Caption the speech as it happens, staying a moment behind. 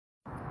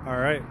All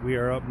right, we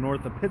are up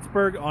north of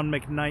Pittsburgh on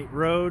McKnight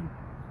Road.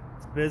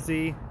 It's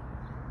busy.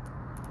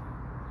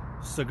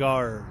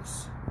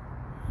 Cigars.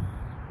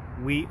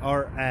 We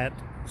are at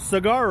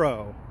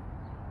Cigarro,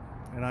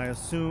 and I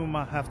assume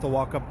I have to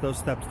walk up those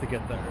steps to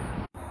get there.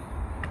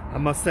 I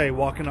must say,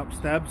 walking up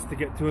steps to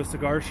get to a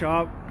cigar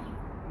shop,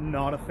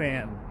 not a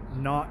fan.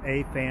 Not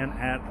a fan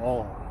at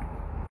all.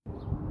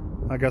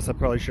 I guess I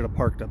probably should have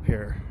parked up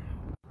here.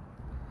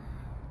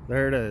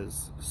 There it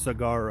is,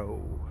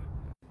 Cigarro.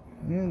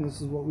 And this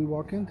is what we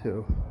walk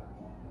into.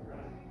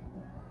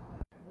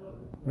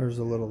 There's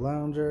a little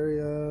lounge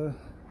area.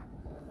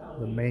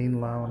 The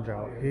main lounge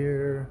out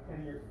here,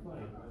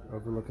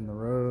 overlooking the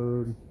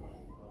road.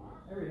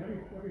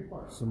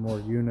 Some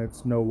more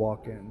units, no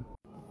walk-in.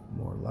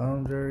 More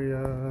lounge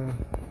area.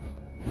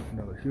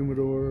 Another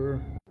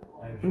humidor.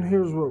 And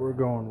here's what we're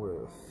going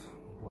with.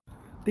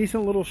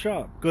 Decent little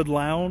shop, good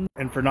lounge,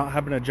 and for not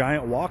having a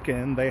giant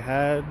walk-in, they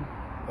had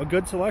a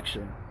good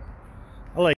selection. I like